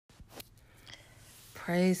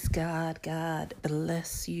Praise God. God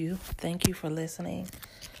bless you. Thank you for listening.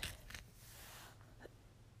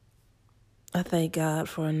 I thank God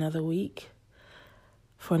for another week,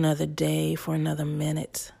 for another day, for another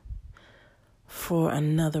minute, for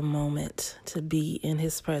another moment to be in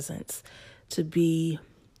His presence, to be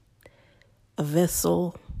a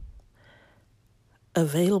vessel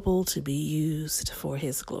available to be used for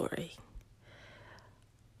His glory.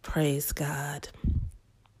 Praise God.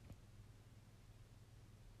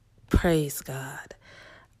 Praise God.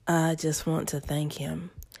 I just want to thank Him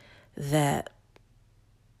that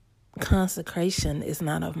consecration is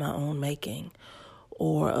not of my own making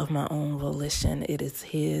or of my own volition. It is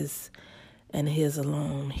His and His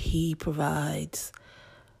alone. He provides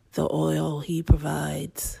the oil. He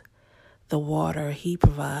provides the water. He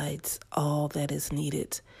provides all that is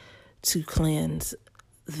needed to cleanse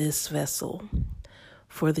this vessel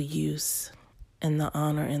for the use and the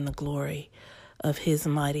honor and the glory of His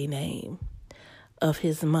mighty name, of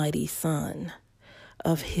His mighty Son,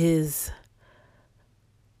 of His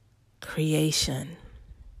creation.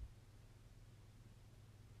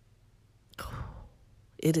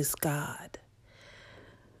 It is God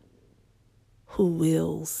who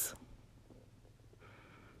wills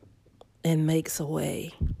and makes a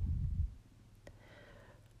way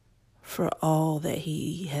for all that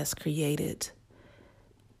He has created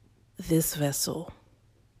this vessel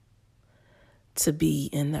to be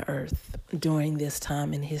in the earth during this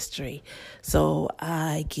time in history. So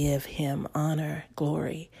I give Him honor,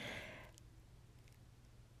 glory,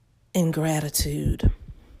 and gratitude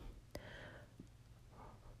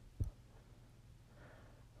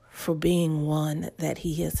for being one that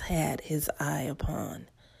He has had His eye upon,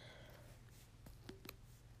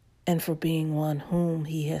 and for being one whom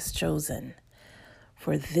He has chosen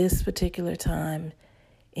for this particular time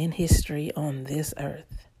in history on this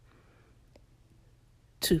earth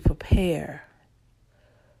to prepare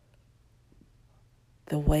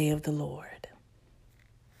the way of the Lord.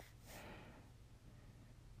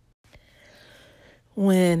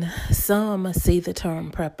 When some see the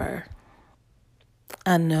term prepper,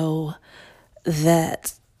 I know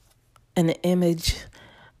that an image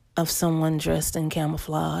of someone dressed in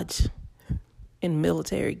camouflage, in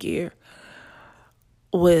military gear,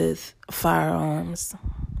 with firearms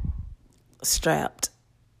strapped,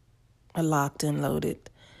 locked and loaded,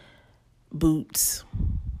 boots,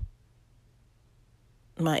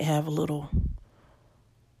 might have a little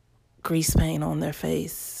grease paint on their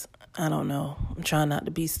face. I don't know. I'm trying not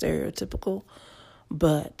to be stereotypical,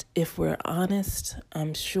 but if we're honest,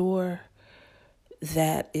 I'm sure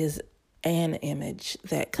that is an image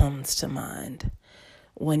that comes to mind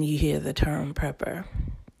when you hear the term prepper.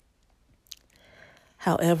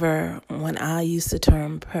 However, when I use the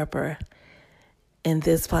term prepper in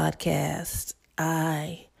this podcast,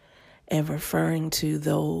 I am referring to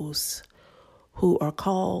those who are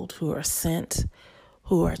called, who are sent,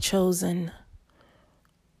 who are chosen,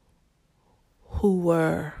 who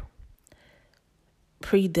were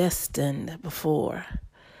predestined before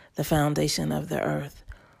the foundation of the earth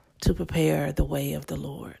to prepare the way of the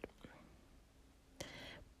Lord.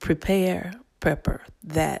 Prepare, prepper,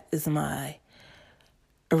 that is my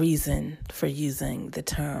reason for using the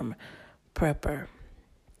term prepper.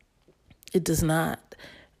 It does not,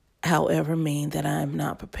 however, mean that I'm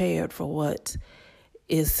not prepared for what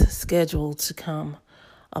is scheduled to come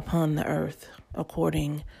upon the earth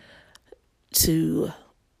according to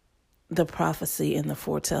the prophecy and the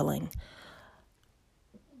foretelling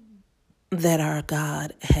that our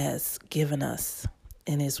God has given us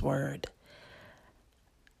in His Word.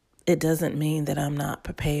 It doesn't mean that I'm not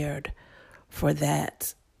prepared for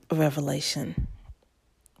that revelation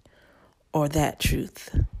or that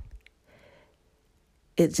truth.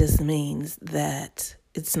 It just means that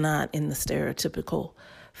it's not in the stereotypical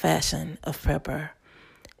fashion of prepper,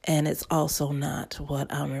 and it's also not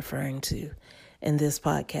what I'm referring to in this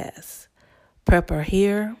podcast. Prepper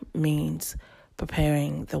here means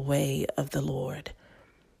preparing the way of the Lord.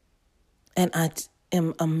 And I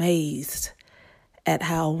am amazed at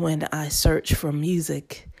how when I search for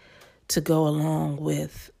music to go along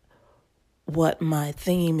with what my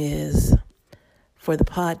theme is for the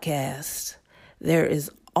podcast, there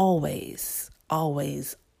is always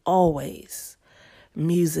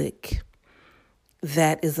music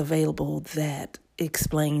that is available that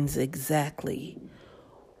explains exactly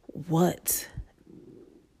what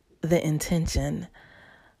the intention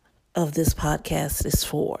of this podcast is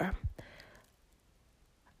for.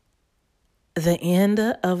 The end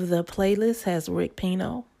of the playlist has Rick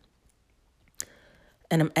Pino,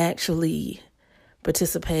 and I'm actually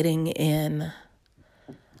participating in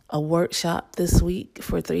a workshop this week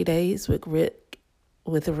for 3 days with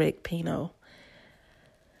Rick Pino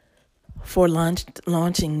for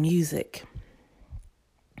launching music,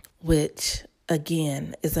 which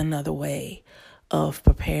again is another way of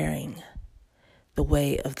preparing the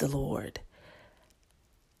way of the Lord.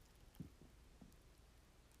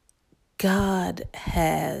 God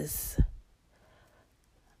has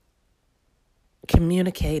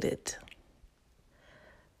communicated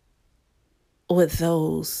with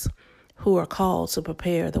those who are called to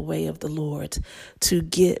prepare the way of the Lord to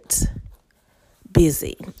get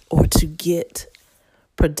busy or to get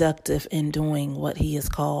productive in doing what He has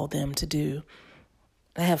called them to do.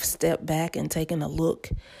 I have stepped back and taken a look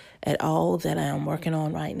at all that I am working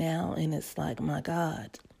on right now, and it's like, my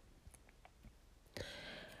God,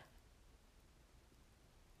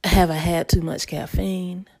 have I had too much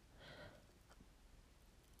caffeine?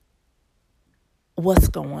 What's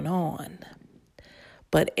going on?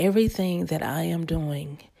 But everything that I am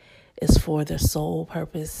doing is for the sole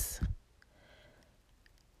purpose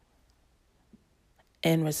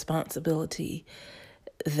and responsibility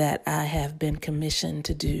that I have been commissioned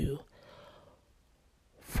to do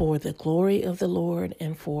for the glory of the Lord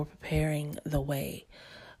and for preparing the way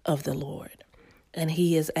of the Lord. And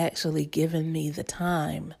He has actually given me the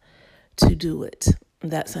time to do it.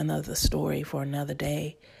 That's another story for another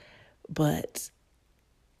day. But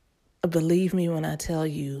believe me when I tell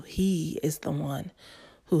you, He is the one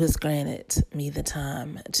who has granted me the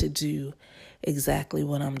time to do exactly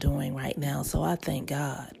what I'm doing right now. So I thank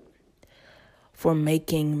God for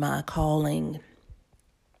making my calling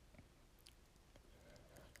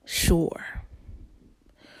sure,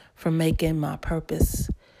 for making my purpose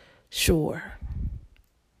sure,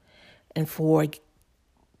 and for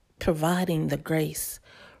providing the grace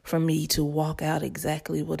for me to walk out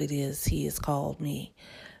exactly what it is He has called me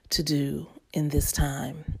to do in this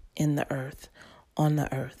time in the earth, on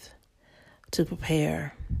the earth, to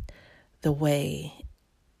prepare the way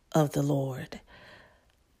of the Lord.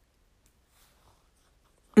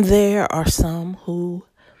 There are some who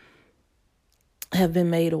have been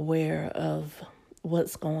made aware of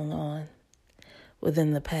what's going on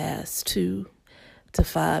within the past 2 to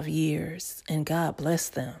 5 years, and God bless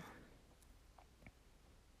them.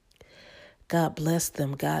 God bless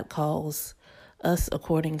them. God calls us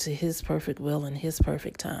according to His perfect will and His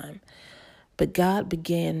perfect time. But God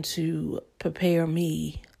began to prepare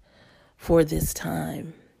me for this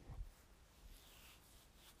time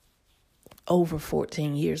over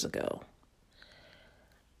 14 years ago,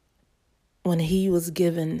 when He was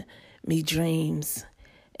giving me dreams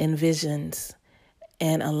and visions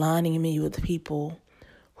and aligning me with people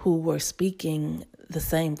who were speaking the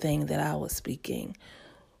same thing that I was speaking,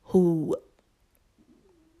 who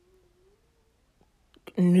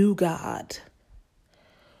knew God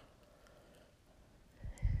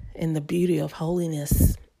in the beauty of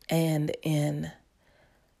holiness and in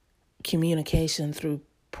communication through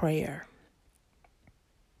prayer.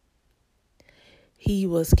 He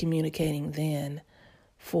was communicating then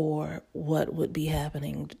for what would be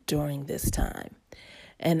happening during this time.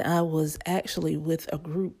 And I was actually with a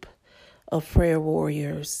group of prayer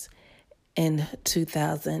warriors in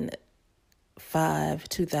 2005,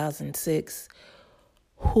 2006,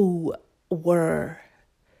 who were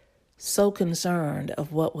so concerned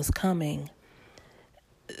of what was coming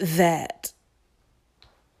that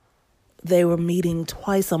they were meeting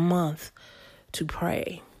twice a month to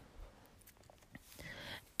pray.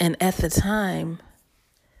 And at the time,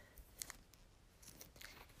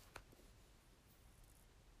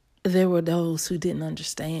 there were those who didn't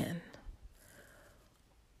understand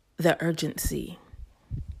the urgency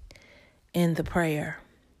in the prayer.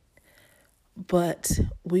 But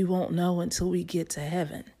we won't know until we get to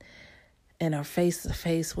heaven and are face to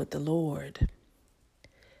face with the Lord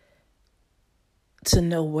to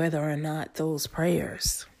know whether or not those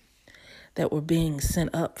prayers that were being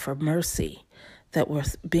sent up for mercy, that were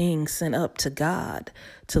being sent up to God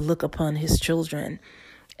to look upon His children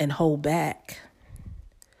and hold back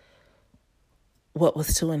what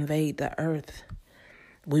was to invade the earth.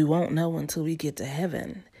 We won't know until we get to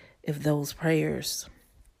heaven if those prayers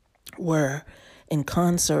were in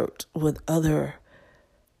concert with other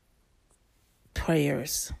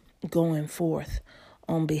prayers going forth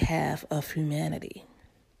on behalf of humanity.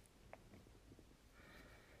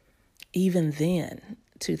 Even then,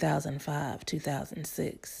 2005,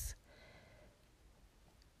 2006,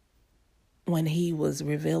 when He was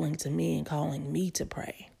revealing to me and calling me to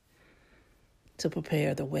pray, to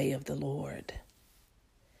prepare the way of the Lord.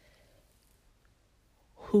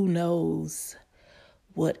 Who knows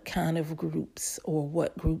what kind of groups or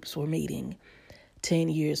what groups were meeting 10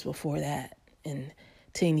 years before that, and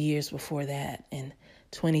 10 years before that, and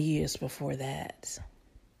 20 years before that,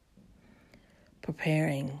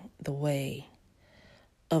 preparing the way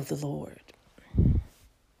of the Lord.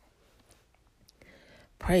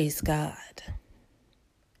 Praise God.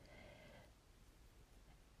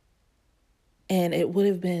 And it would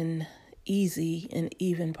have been easy and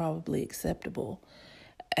even probably acceptable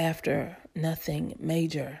after nothing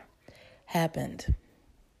major happened,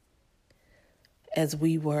 as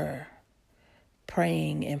we were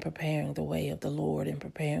praying and preparing the way of the Lord and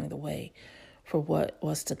preparing the way for what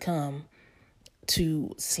was to come,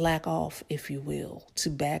 to slack off, if you will, to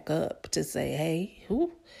back up, to say, hey,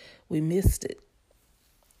 we missed it.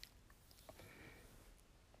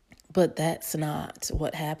 But that's not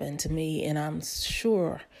what happened to me, and I'm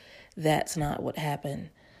sure that's not what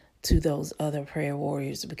happened to those other prayer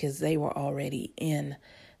warriors, because they were already in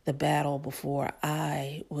the battle before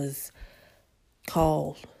I was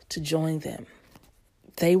called to join them.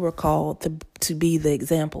 They were called to be the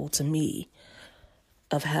example to me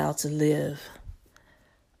of how to live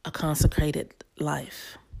a consecrated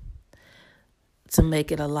life, to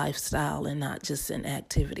make it a lifestyle and not just an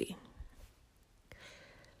activity.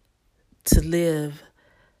 To live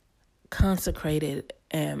consecrated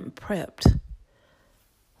and prepped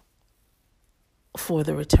for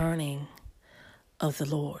the returning of the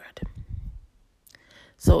Lord.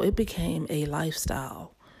 So it became a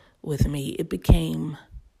lifestyle with me. It became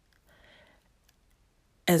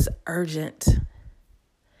as urgent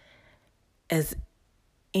as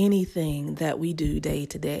anything that we do day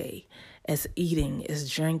to day, as eating,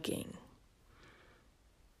 as drinking.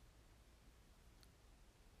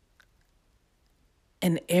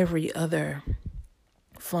 And every other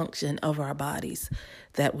function of our bodies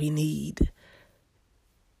that we need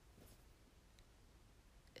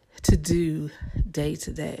to do day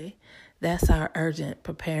to day. That's how urgent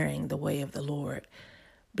preparing the way of the Lord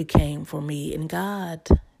became for me. And God,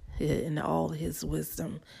 in all his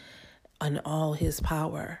wisdom and all his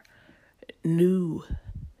power, knew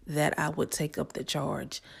that I would take up the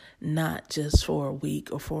charge, not just for a week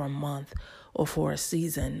or for a month or for a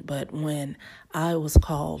season, but when I was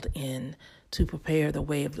called in to prepare the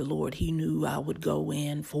way of the Lord, he knew I would go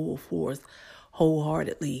in full force,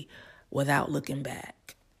 wholeheartedly, without looking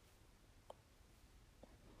back.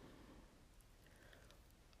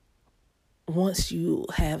 Once you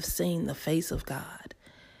have seen the face of God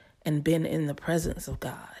and been in the presence of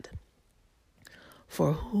God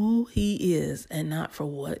for who he is and not for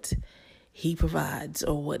what he provides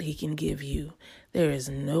or what he can give you, there is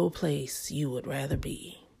no place you would rather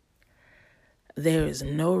be. There is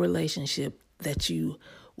no relationship that you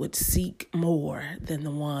would seek more than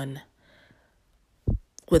the one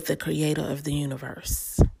with the creator of the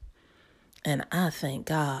universe. And I thank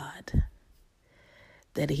God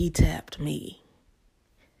that he tapped me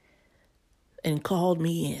and called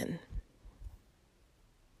me in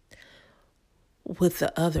with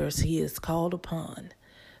the others he is called upon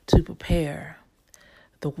to prepare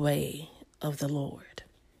the way of the Lord.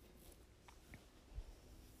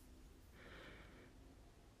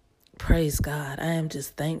 Praise God. I am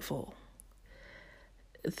just thankful.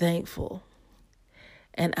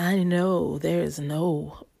 And I know there is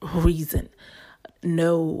no reason,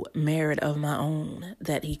 no merit of my own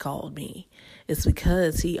that he called me. It's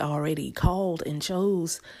because he already called and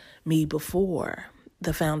chose me before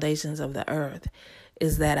the foundations of the earth,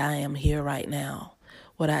 is that I am here right now.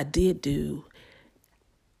 What I did do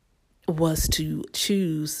was to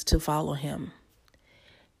choose to follow him.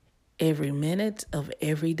 Every minute of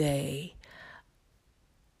every day,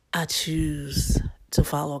 I choose to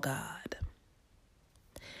follow God.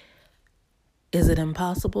 Is it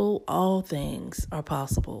impossible? All things are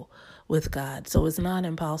possible with God. So it's not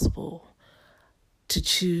impossible to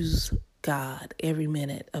choose God every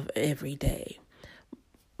minute of every day.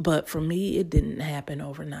 But for me, it didn't happen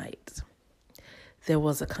overnight. There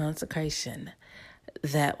was a consecration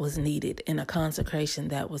that was needed, and a consecration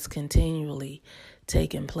that was continually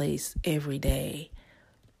taking place every day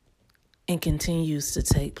and continues to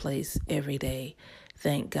take place every day.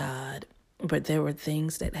 Thank God. But there were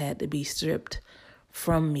things that had to be stripped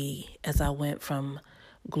from me as I went from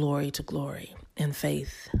glory to glory and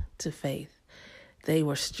faith to faith. They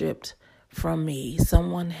were stripped from me.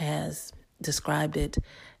 Someone has described it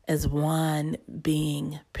as wine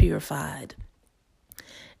being purified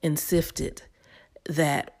and sifted,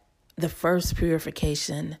 that the first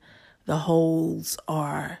purification, the holes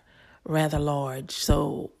are rather large,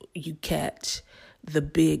 so you catch the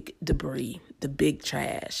big debris, the big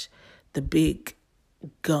trash, the big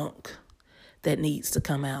gunk that needs to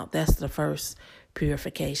come out. That's the first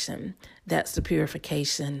purification. That's the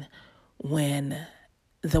purification when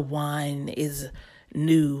the wine is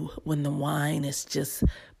new, when the wine has just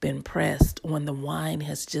been pressed, when the wine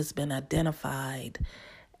has just been identified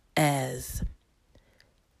as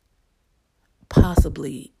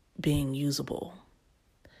possibly being usable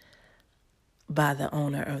by the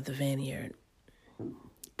owner of the vineyard.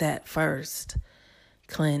 That first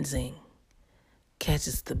cleansing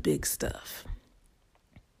catches the big stuff.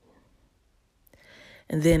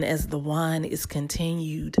 And then as the wine is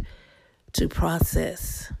continued to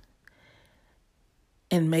process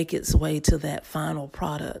and make its way to that final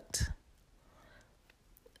product,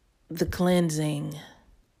 the cleansing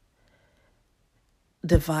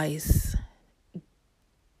device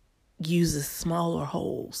uses smaller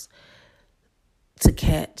holes to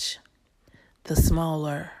catch the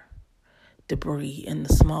smaller debris and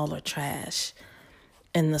the smaller trash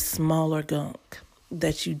and the smaller gunk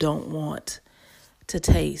that you don't want to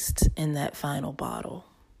taste in that final bottle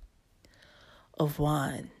of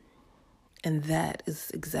wine. And that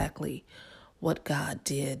is exactly what God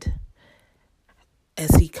did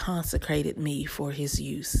as he consecrated me for his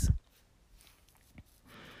use.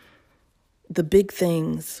 The big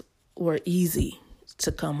things were easy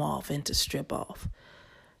to come off and to strip off.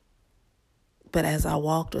 But as I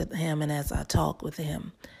walked with him and as I talked with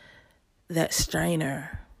him, that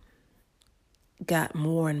strainer got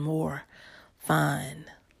more and more fine.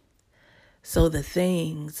 So the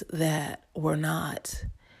things that were not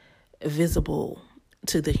visible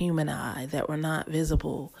to the human eye, that were not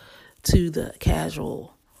visible to the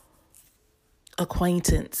casual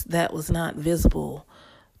acquaintance, that was not visible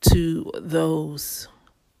to those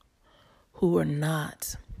who were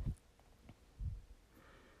not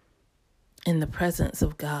in the presence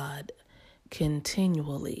of God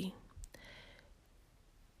continually,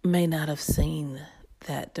 may not have seen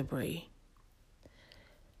that debris.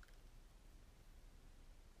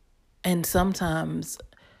 And sometimes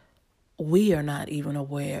we are not even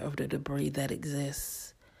aware of the debris that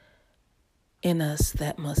exists in us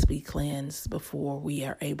that must be cleansed before we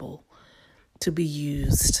are able to be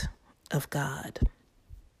used of God.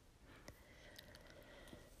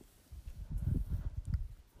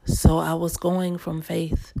 So I was going from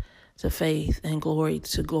faith to faith and glory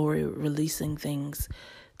to glory, releasing things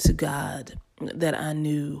to God that I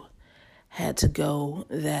knew had to go,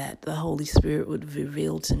 that the Holy Spirit would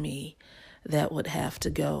reveal to me that would have to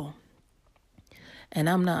go. And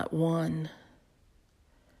I'm not one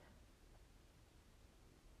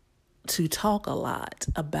to talk a lot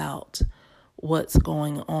about what's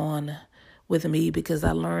going on with me, because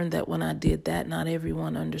I learned that when I did that, not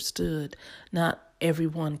everyone understood, not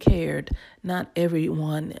everyone cared, not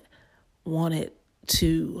everyone wanted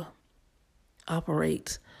to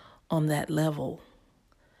operate on that level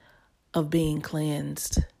of being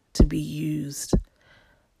cleansed to be used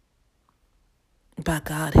by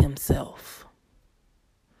God himself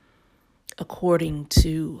according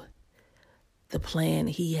to the plan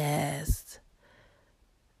he has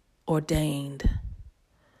ordained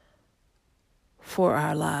for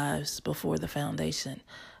our lives before the foundation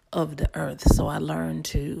of the earth. So I learned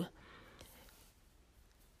to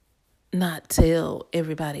not tell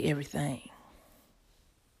everybody everything,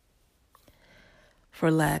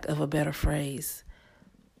 for lack of a better phrase.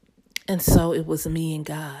 And so it was me and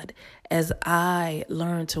God. As I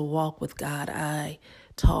learned to walk with God, I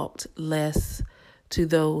talked less to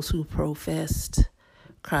those who professed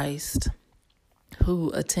Christ,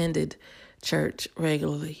 who attended church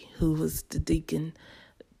regularly, who was the deacon,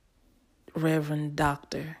 reverend,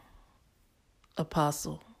 doctor,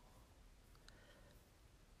 apostle,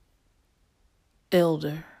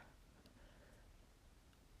 elder,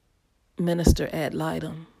 minister ad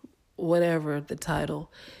litem, whatever the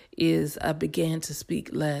title is. I began to speak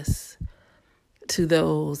less to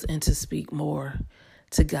those and to speak more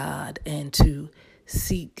to God and to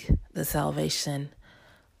seek the salvation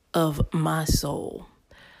of my soul.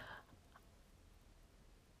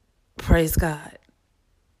 Praise God.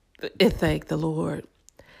 And thank the Lord.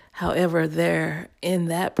 However, there in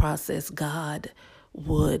that process, God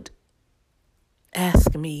would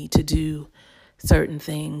ask me to do certain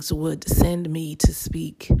things, would send me to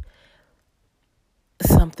speak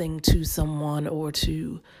something to someone or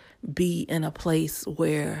to be in a place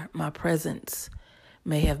where my presence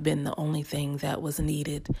may have been the only thing that was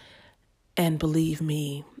needed. And believe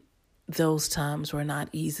me, those times were not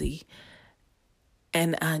easy.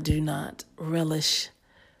 And I do not relish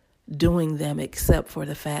doing them except for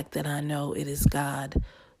the fact that I know it is God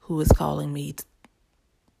who is calling me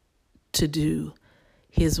to do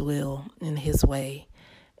his will in his way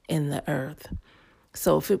in the earth.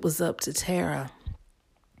 So if it was up to Tara,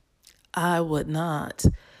 I would not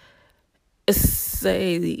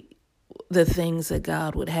say the things that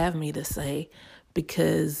God would have me to say,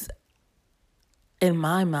 because in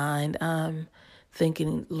my mind, I'm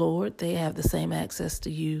thinking, Lord, they have the same access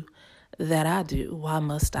to you that I do. Why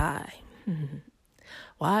must I?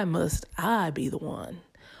 Why must I be the one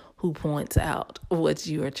who points out what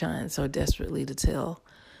you are trying so desperately to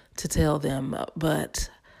tell them? But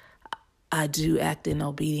I do act in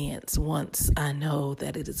obedience once I know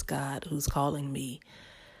that it is God who's calling me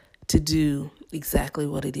to do exactly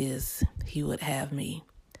what it is He would have me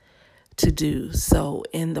to do. So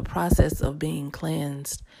in the process of being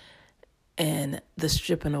cleansed and the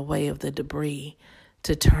stripping away of the debris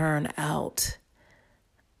to turn out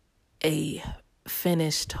a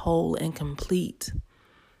finished, whole, and complete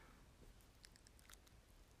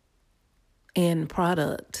end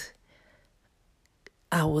product,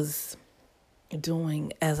 I was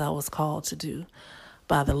doing as I was called to do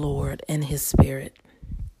by the Lord and His Spirit.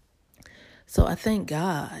 So I thank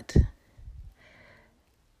God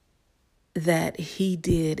that He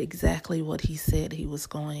did exactly what He said He was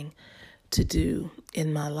going to do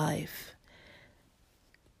in my life.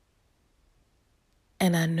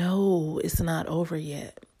 And I know it's not over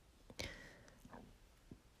yet.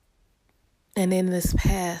 And in this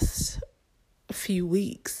past few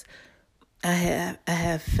weeks, I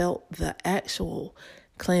have felt the actual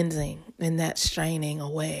cleansing and that straining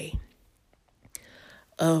away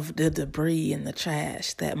of the debris and the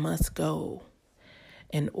trash that must go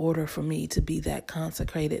in order for me to be that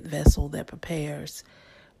consecrated vessel that prepares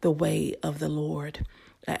the way of the Lord.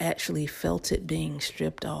 I actually felt it being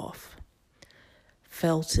stripped off,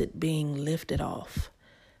 felt it being lifted off,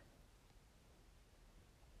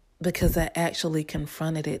 because I actually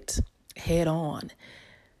confronted it head on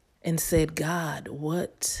and said, God,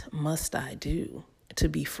 what must I do to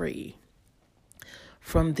be free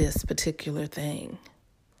from this particular thing?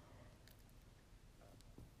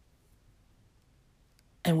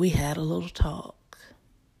 And we had a little talk.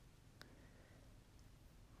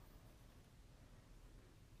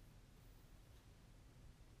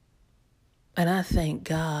 And I thank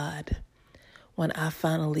God when I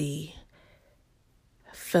finally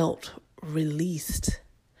felt released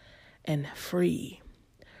and free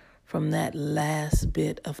from that last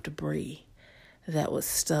bit of debris that was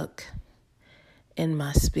stuck in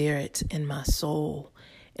my spirit, in my soul,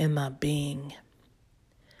 in my being,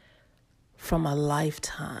 from a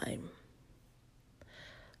lifetime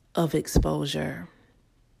of exposure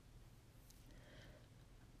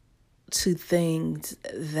to things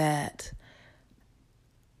that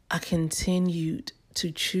I continued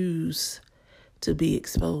to choose to be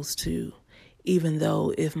exposed to, even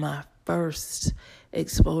though if my first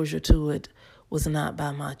exposure to it was not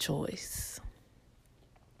by my choice.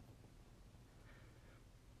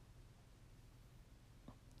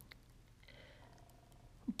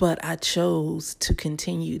 But I chose to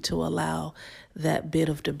continue to allow that bit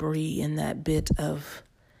of debris and that bit of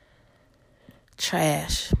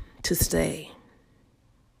trash to stay.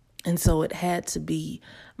 And so it had to be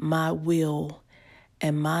my will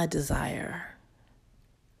and my desire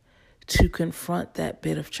to confront that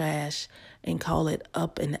bit of trash and call it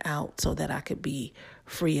up and out so that I could be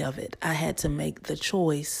free of it. I had to make the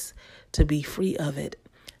choice to be free of it,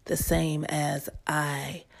 the same as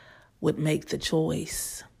I would make the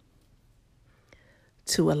choice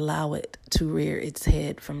to allow it to rear its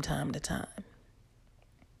head from time to time.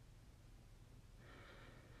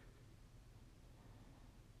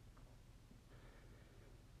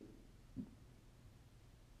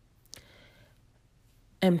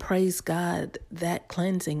 And praise God, that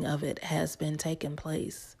cleansing of it has been taking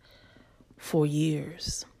place for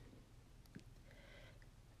years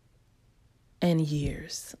and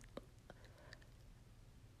years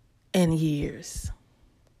and years.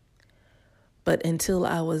 But until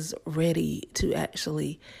I was ready to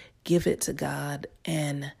actually give it to God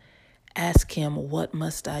and ask Him, what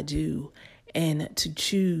must I do? And to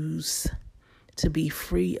choose to be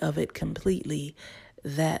free of it completely,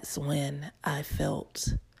 that's when I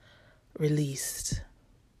felt released.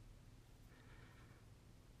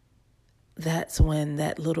 That's when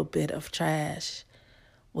that little bit of trash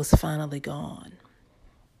was finally gone.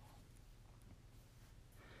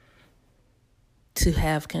 To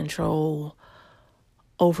have control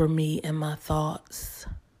over me and my thoughts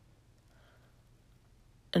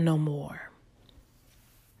no more.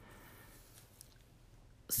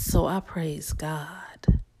 So I praise God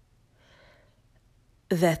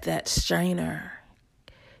that strainer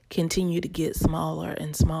continued to get smaller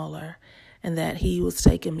and smaller, and that He was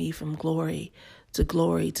taking me from glory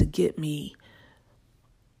to get me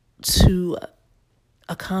to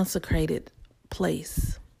a consecrated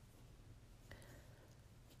place.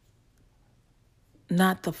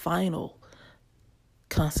 Not the final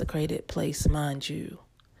consecrated place, mind you,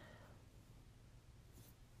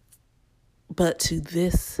 but to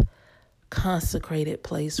this consecrated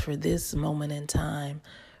place for this moment in time,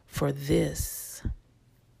 for this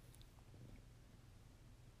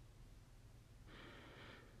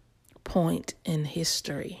point in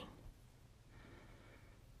history.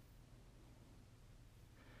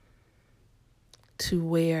 To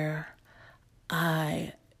where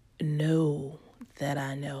I know that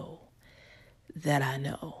I know that I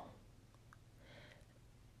know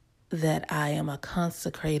that I am a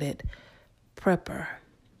consecrated prepper,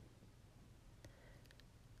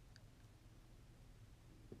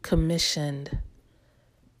 commissioned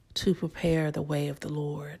to prepare the way of the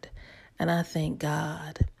Lord. And I thank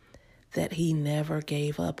God that He never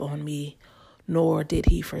gave up on me, nor did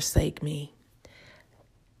He forsake me,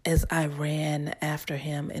 as I ran after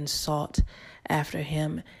Him and sought after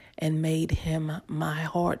Him and made Him my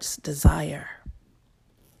heart's desire.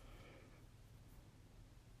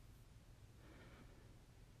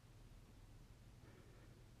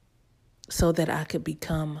 So that I could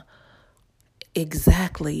become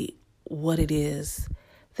exactly what it is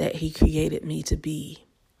that He created me to be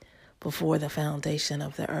before the foundation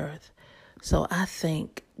of the earth. So I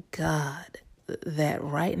thank God that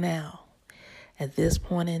right now, at this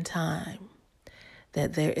point in time,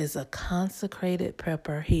 that there is a consecrated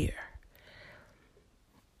prepper here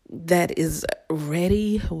that is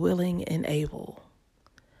ready, willing, and able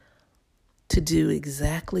to do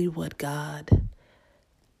exactly what God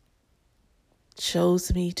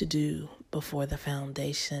chose me to do before the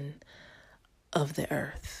foundation of the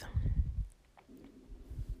earth.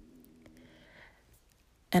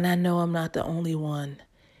 And I know I'm not the only one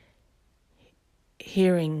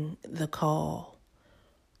hearing the call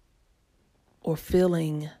or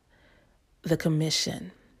feeling the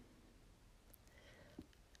commission.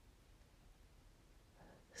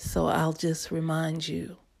 So I'll just remind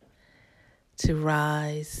you to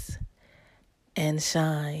rise and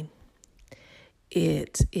shine.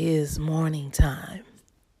 It is morning time.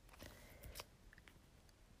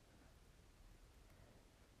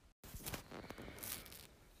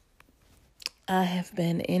 I have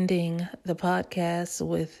been ending the podcast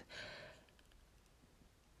with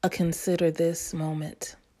a consider this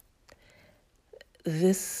moment.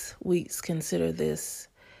 This week's consider this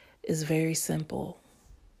is very simple.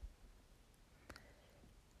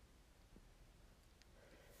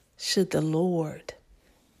 Should the Lord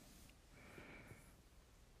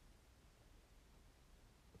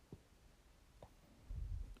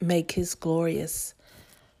make His glorious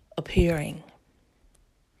appearing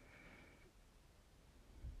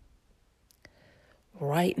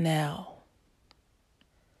right now,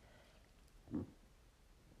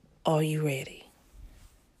 are you ready?